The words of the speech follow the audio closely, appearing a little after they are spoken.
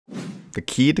The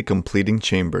key to completing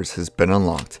Chambers has been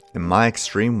unlocked, and my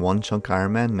Xtreme OneChunk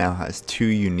Ironman now has 2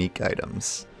 unique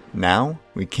items. Now,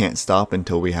 we can't stop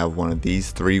until we have one of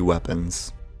these 3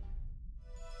 weapons.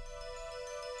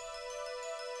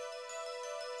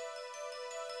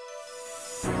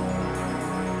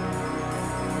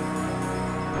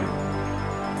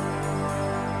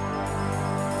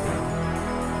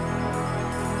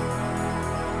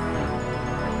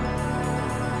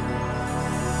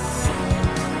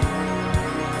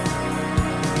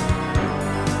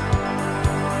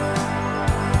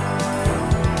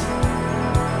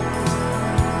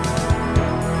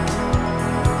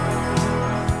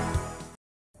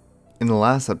 In the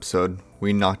last episode,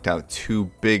 we knocked out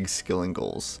 2 big skilling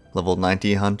goals, level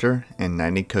 90 hunter and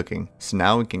 90 cooking, so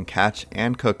now we can catch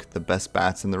and cook the best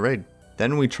bats in the raid.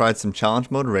 Then we tried some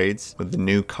challenge mode raids with the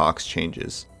new Cox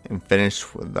changes, and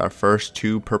finished with our first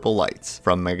 2 purple lights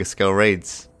from mega scale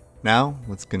raids. Now,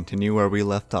 let's continue where we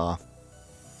left off.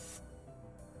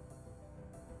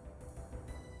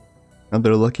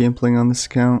 Another lucky impling on this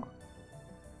account.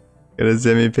 Got a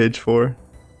Zemi page 4,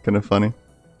 kinda funny.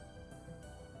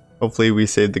 Hopefully we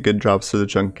saved the good drops for the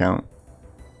chunk count.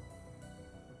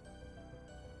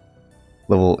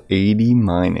 Level 80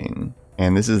 mining.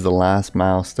 And this is the last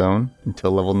milestone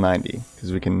until level 90,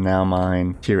 because we can now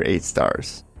mine tier 8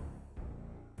 stars.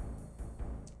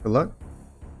 Good luck.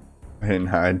 I didn't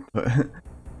hide,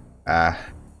 but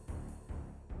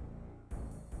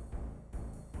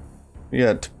We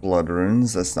got blood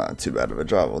runes, that's not too bad of a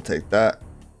job, we'll take that.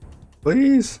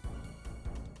 Please!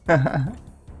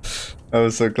 That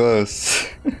was so close.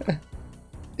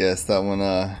 Yes, that one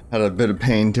had a bit of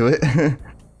pain to it.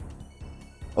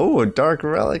 Oh, a dark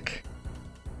relic.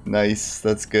 Nice,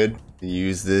 that's good.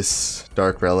 Use this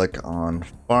dark relic on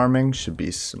farming. Should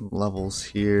be some levels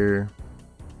here.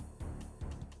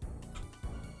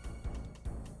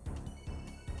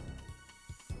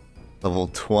 Level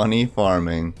 20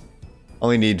 farming.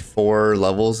 Only need 4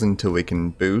 levels until we can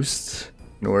boost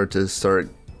in order to start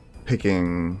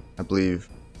picking, I believe,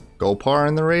 Golpar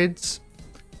in the raids,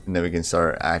 and then we can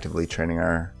start actively training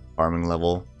our farming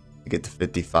level to get to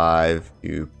 55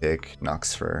 to pick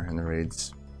Noxfer in the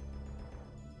raids.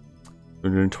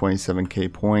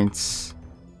 227k points.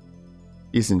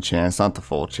 Decent chance, not the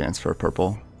full chance for a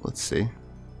purple. Let's see.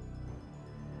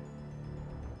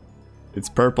 It's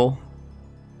purple.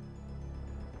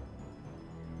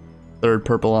 3rd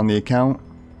purple on the account.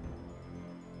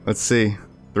 Let's see.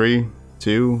 3,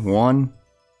 2, 1.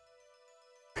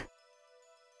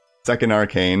 2nd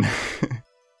arcane.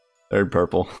 3rd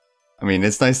purple. I mean,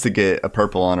 it's nice to get a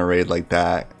purple on a raid like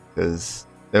that, because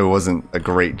there wasn't a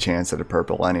great chance at a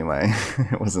purple anyway.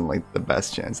 It wasn't like the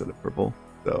best chance at a purple.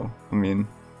 So, I mean,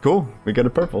 cool. We got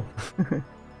a purple.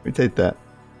 We take that.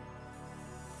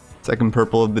 2nd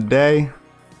purple of the day.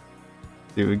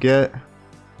 See what we get.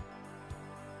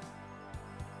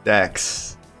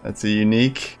 Dex. That's a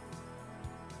unique.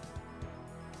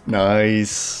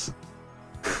 Nice.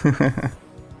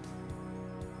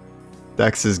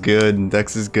 Dex is good.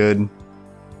 Dex is good.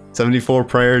 74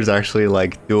 prayer is actually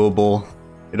like doable.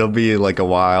 It'll be like a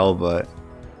while, but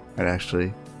I'd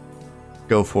actually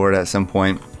go for it at some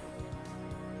point.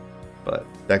 But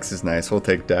Dex is nice. We'll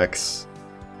take Dex.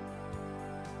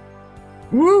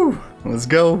 Woo! Let's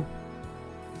go.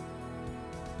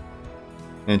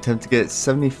 In an attempt to get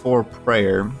 74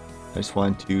 prayer, I just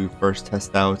wanted to first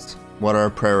test out what our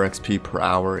prayer XP per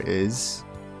hour is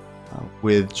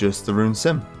with just the rune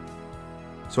sim.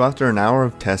 So after an hour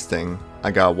of testing,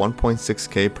 I got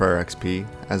 1.6k prayer XP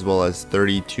as well as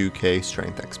 32k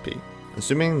strength XP.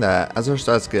 Assuming that as our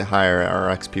stats get higher,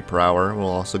 our XP per hour will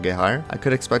also get higher, I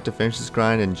could expect to finish this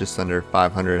grind in just under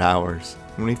 500 hours.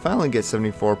 When we finally get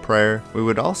 74 prayer, we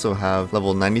would also have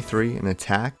level 93 in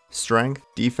attack, strength,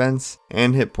 defense,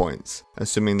 and hit points,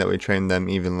 assuming that we train them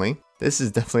evenly. This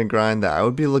is definitely a grind that I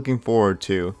would be looking forward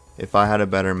to if I had a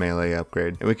better melee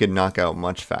upgrade and we could knock out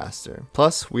much faster.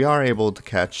 Plus, we are able to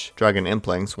catch dragon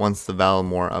implings once the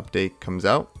Valimore update comes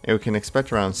out, and we can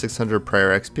expect around 600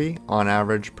 prayer XP on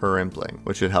average per impling,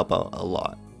 which would help out a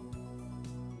lot.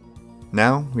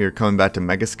 Now, we are coming back to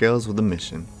mega scales with a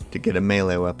mission to get a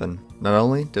melee weapon. Not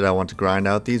only did I want to grind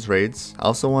out these raids, I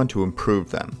also want to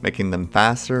improve them, making them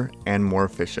faster and more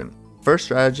efficient. First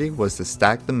strategy was to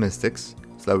stack the mystics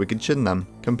so that we could chin them.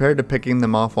 Compared to picking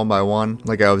them off one by one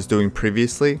like I was doing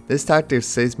previously, this tactic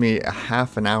saves me a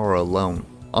half an hour alone.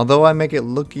 Although I make it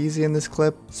look easy in this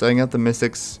clip, setting up the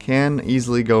mystics can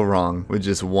easily go wrong with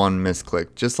just one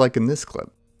misclick, just like in this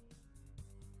clip.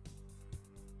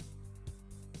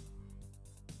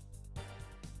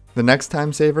 The next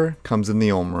time saver comes in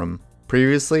the Olm room.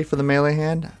 Previously for the melee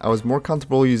hand, I was more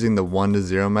comfortable using the 1 to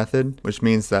 0 method, which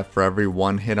means that for every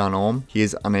 1 hit on Olm, he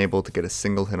is unable to get a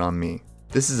single hit on me.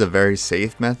 This is a very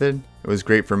safe method. It was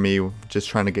great for me just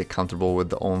trying to get comfortable with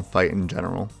the Olm fight in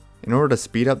general. In order to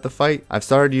speed up the fight, I've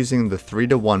started using the 3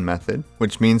 to 1 method,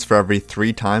 which means for every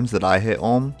 3 times that I hit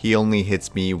Olm, he only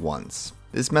hits me once.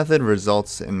 This method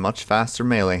results in much faster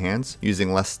melee hands,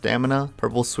 using less stamina,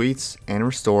 purple sweets, and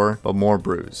restore, but more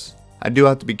bruise. I do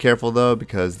have to be careful though,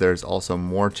 because there's also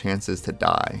more chances to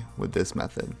die with this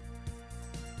method.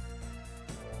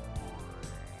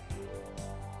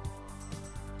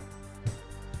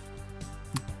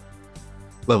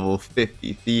 Level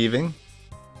 50 thieving.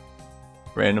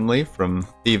 Randomly from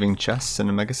thieving chests in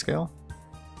a mega scale.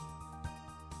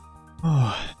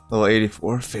 Oh, level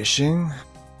 84 fishing.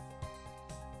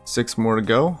 6 more to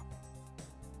go.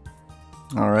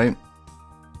 Alright.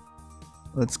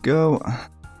 Let's go.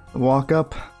 Walk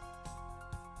up.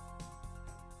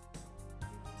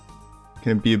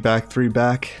 Can it be a back 3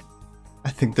 back? I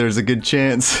think there's a good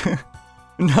chance.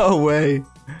 No way.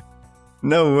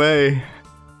 No way.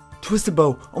 Twisted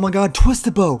bow. Oh my god,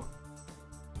 twisted bow.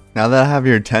 Now that I have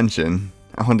your attention,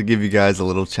 I want to give you guys a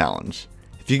little challenge.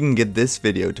 If you can get this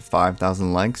video to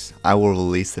 5,000 likes, I will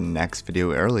release the next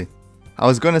video early. I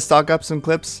was going to stock up some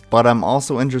clips, but I'm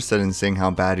also interested in seeing how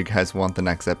bad you guys want the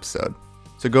next episode.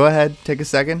 So go ahead, take a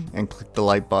second, and click the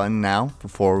like button now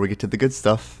before we get to the good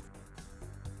stuff.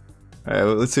 Alright,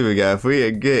 well, let's see what we got. If we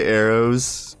get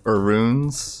arrows, or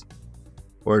runes,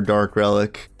 or a dark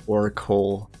relic, or a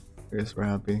coal, I guess we're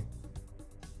happy.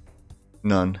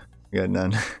 None. We got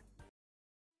none.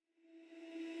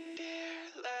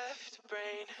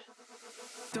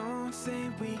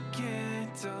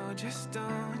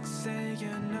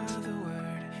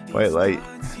 White light.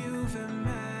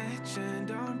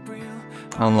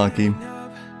 Unlucky.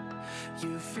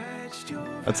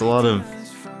 That's a lot of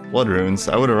blood runes.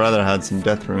 I would have rather had some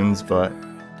death runes, but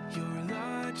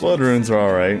blood runes are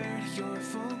alright.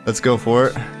 Let's go for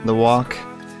it. The walk.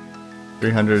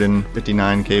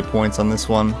 359k points on this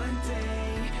one.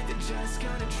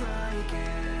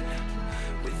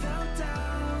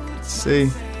 Let's see.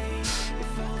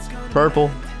 Purple.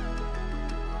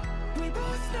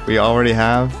 We already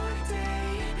have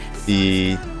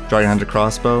the Dragon Hunter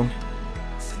crossbow.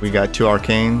 We got 2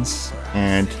 arcanes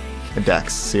and a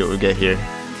dex. See what we get here.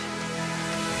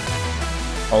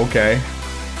 Okay.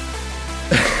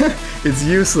 It's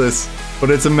useless, but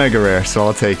it's a mega rare, so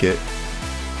I'll take it.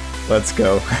 Let's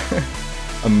go.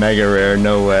 A mega rare,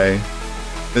 no way.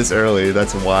 This early,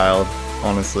 that's wild,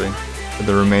 honestly. For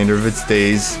the remainder of its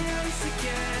days.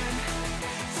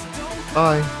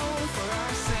 Bye.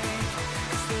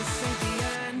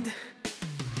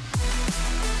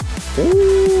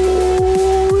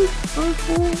 Ooh, it's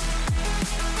purple.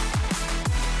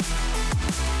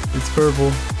 It's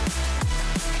purple.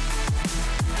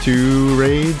 2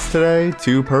 raids today,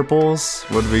 2 purples.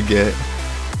 What did we get?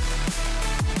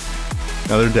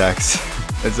 Another dex.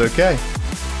 It's okay.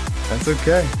 That's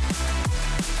okay.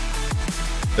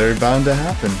 They're bound to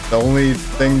happen. The only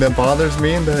thing that bothers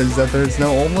me is that there's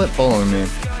no omelet following me.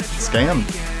 Scam.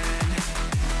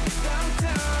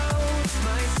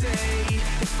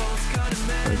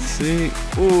 Let's see.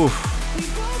 Oof.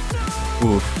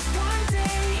 Oof.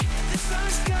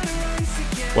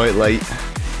 White light.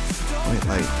 White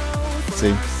light. Let's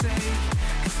see.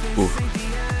 Oof.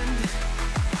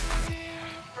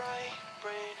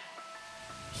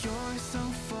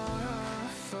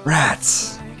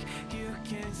 Rats.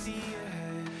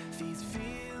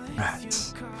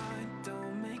 Rats.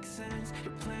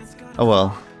 Oh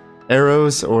well.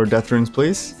 Arrows or death runes,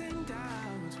 please.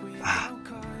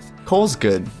 Coal's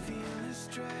good.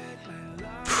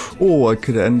 Oh, I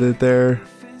could end it there.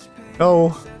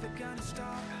 No.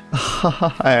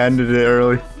 I ended it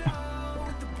early.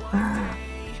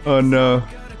 Oh no.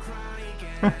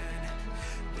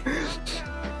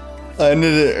 I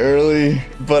ended it early,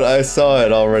 but I saw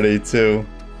it already too.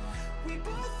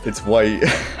 It's white.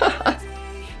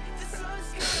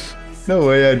 No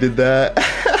way I did that.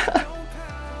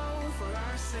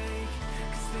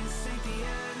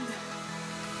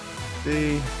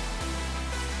 See?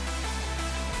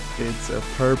 It's a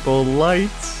purple light.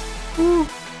 Woo.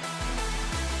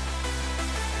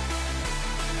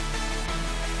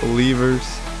 Believers.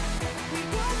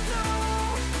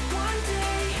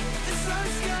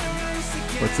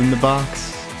 What's in the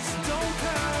box?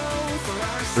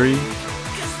 3,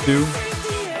 2,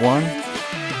 1.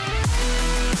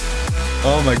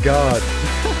 Oh my god.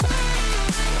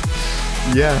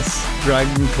 Yes,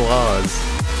 Dragon Claws.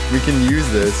 We can use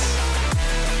this.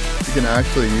 We can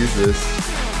actually use this.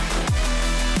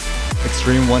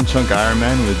 Xtreme OneChunk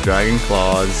Ironman with Dragon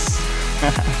Claws.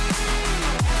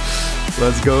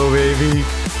 Let's go, baby.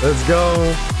 Let's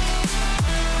go.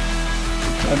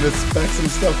 Time to spec some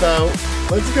stuff out.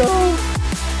 Let's go.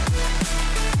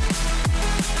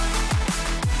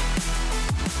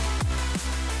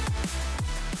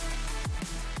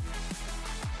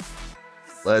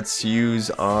 Let's use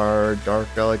our Dark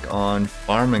Relic on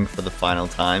farming for the final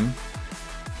time.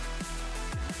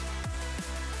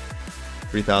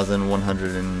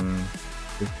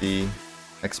 3,150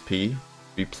 XP.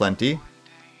 Be plenty.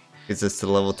 Gets us to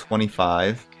level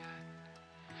 25.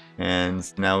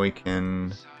 And now we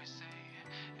can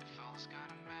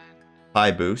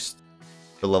high boost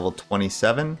to level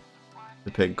 27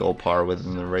 to pick gold par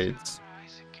within the raids.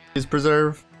 Use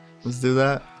preserve. Let's do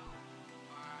that.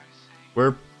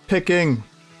 We're picking.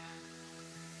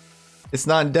 It's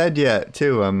not dead yet,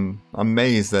 too. I'm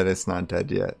amazed that it's not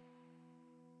dead yet.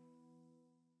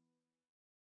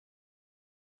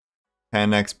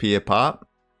 10 XP a pop.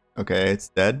 Okay, it's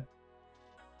dead.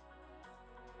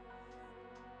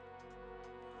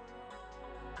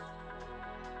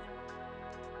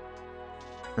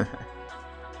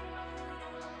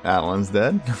 That one's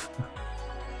dead.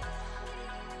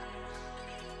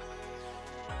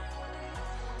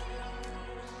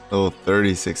 Level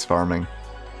 36 farming.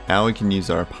 Now we can use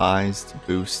our pies to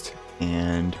boost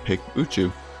and pick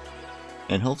Uchu.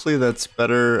 And hopefully that's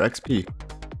better XP.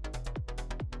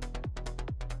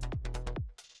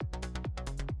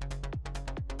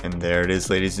 And there it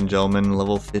is, ladies and gentlemen,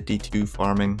 level 52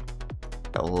 farming.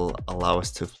 That will allow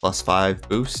us to +5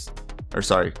 boost, or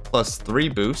sorry, +3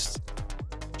 boost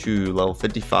to level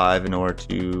 55 in order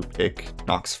to pick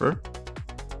Noxfer.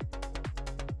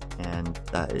 And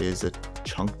that is a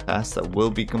chunk task that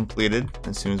will be completed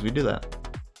as soon as we do that.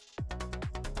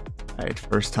 Alright,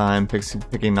 first time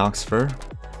picking Noxfer.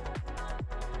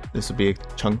 This will be a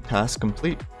chunk task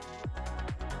complete.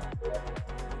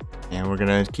 And we're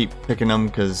gonna keep picking them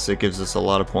because it gives us a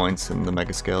lot of points in the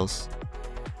mega scales.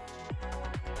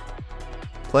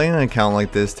 Playing an account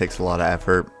like this takes a lot of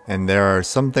effort, and there are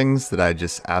some things that I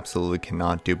just absolutely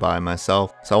cannot do by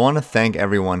myself. So I want to thank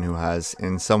everyone who has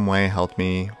in some way helped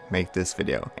me make this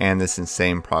video and this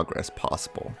insane progress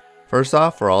possible. First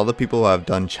off, for all the people who have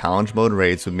done challenge mode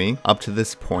raids with me up to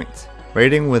this point.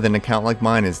 Raiding with an account like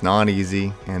mine is not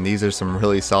easy, and these are some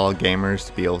really solid gamers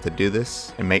to be able to do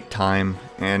this and make time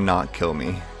and not kill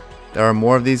me. There are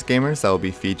more of these gamers that will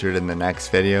be featured in the next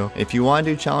video. If you want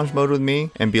to do challenge mode with me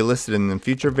and be listed in the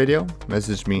future video,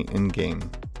 message me in game.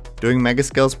 Doing mega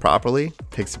skills properly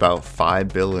takes about 5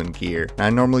 billion gear. And I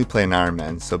normally play an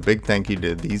Ironman, so big thank you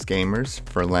to these gamers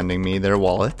for lending me their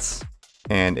wallets.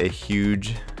 And a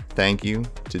huge thank you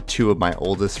to 2 of my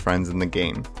oldest friends in the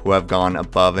game who have gone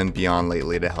above and beyond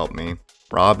lately to help me.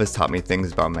 Rob has taught me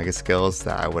things about mega skills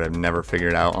that I would have never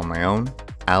figured out on my own.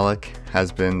 Alec has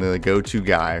been the go-to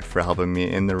guy for helping me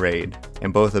in the raid,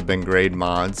 and both have been great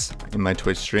mods in my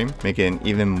Twitch stream, making an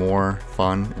even more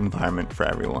fun environment for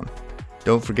everyone.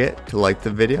 Don't forget to like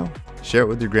the video, share it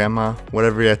with your grandma,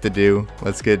 whatever you have to do.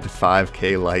 Let's get to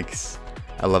 5K likes.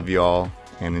 I love you all,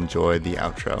 and enjoy the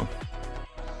outro.